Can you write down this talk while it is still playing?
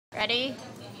Ready,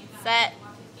 set,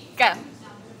 go.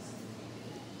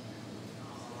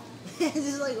 This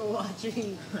is like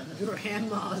watching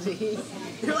grandmas eat.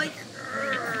 They're like,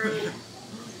 "Grrr."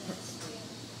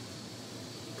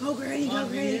 Go, Granny, go,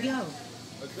 Granny, go.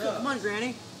 What's up? Come on,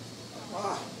 Granny.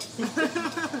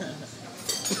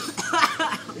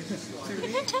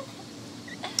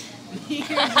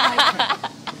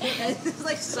 This is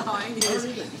like sawing his.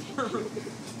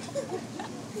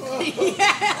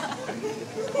 Yeah.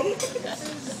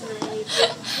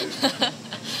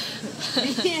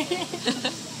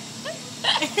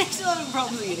 I'm still having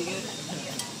problems eating it.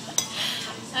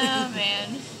 Oh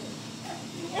man.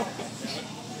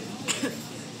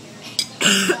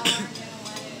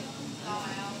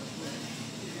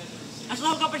 That's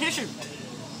not a competition.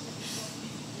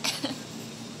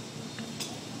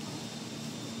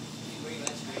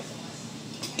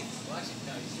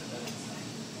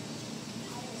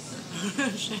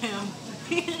 Sam,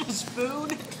 using a spoon?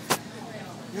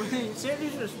 Wait, Sam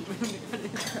using a spoon.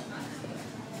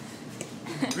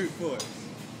 Brute force.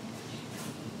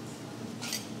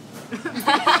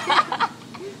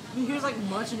 He was like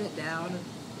munching it down.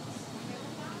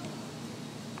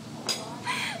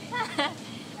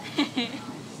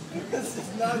 This is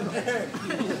not there.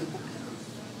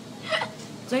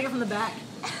 Take it from the back.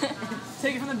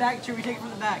 Take it from the back, Chewie. Take it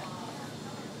from the back.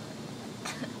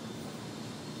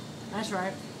 That's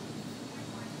right.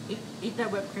 Eat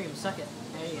that whipped cream. Suck it.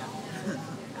 There you go.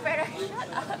 Critter, shut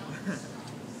up.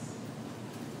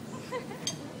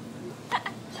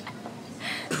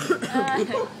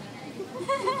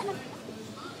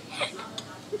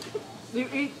 You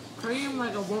eat cream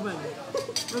like a woman.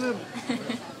 I'm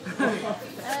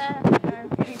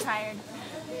pretty tired.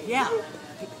 Yeah.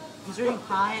 He's eating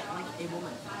pie like a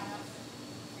woman.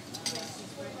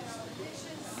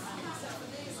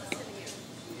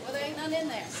 Well, there ain't none in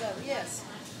there, so yes.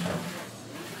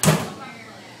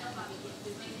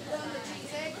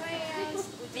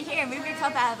 Here, move your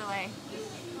cup out of the way.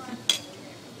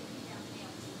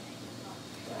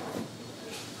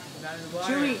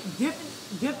 Chewie,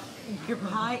 dip your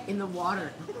pie in the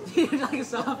water. Like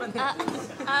soften it.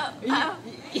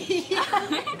 You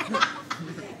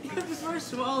have to first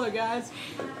swallow, guys.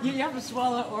 You have to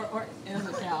swallow, or it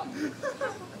doesn't count.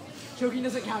 Choking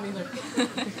doesn't count either.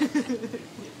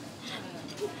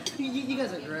 You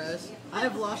guys are gross. I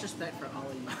have lost respect for all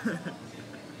of you.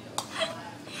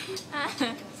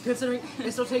 Considering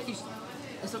it still takes you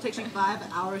 5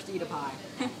 hours to eat a pie.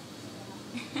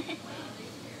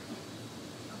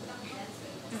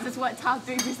 This is what top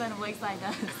 3% of Lakeside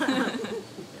does.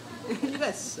 You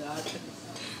guys suck.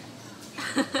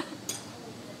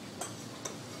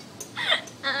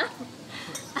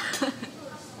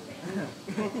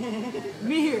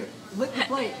 Me here. Lick the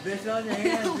plate. Bitch on your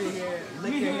hands, be here.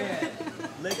 Lick your head.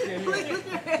 Lick your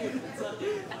head.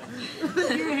 Lick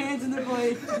your hands in the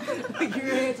plate. Lick your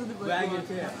hands in the plate. Wag your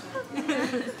tail.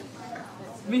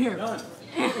 Me here. Done.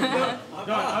 I'm done.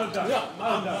 I'm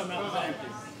done.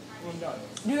 I'm done.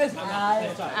 Do this,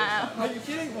 guys. Are you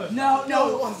kidding? No.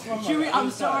 Chewie,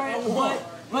 I'm sorry,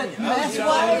 but that's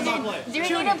why. Do we need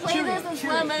to play this in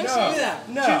slow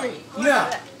motion? No.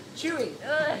 Chewie. Chewie.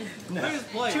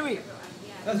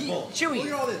 That's bull. Chewie. Look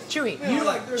at all this. Chewie. Man,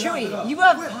 like there's nothing Chewie. up. You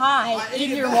have pie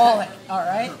in your wallet. All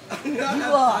right. You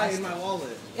lost. in my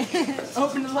wallet.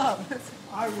 Open it up.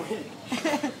 I win.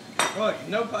 Look,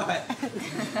 no pie.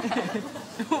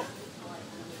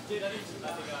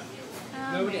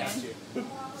 Nobody man. asked you.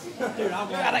 Dude,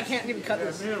 God, I can't even cut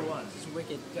this. Mirror one. It's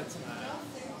wicked. Cut some.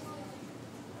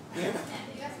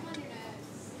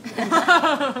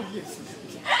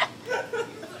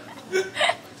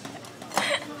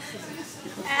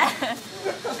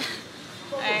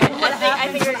 Alright, I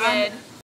think we're good.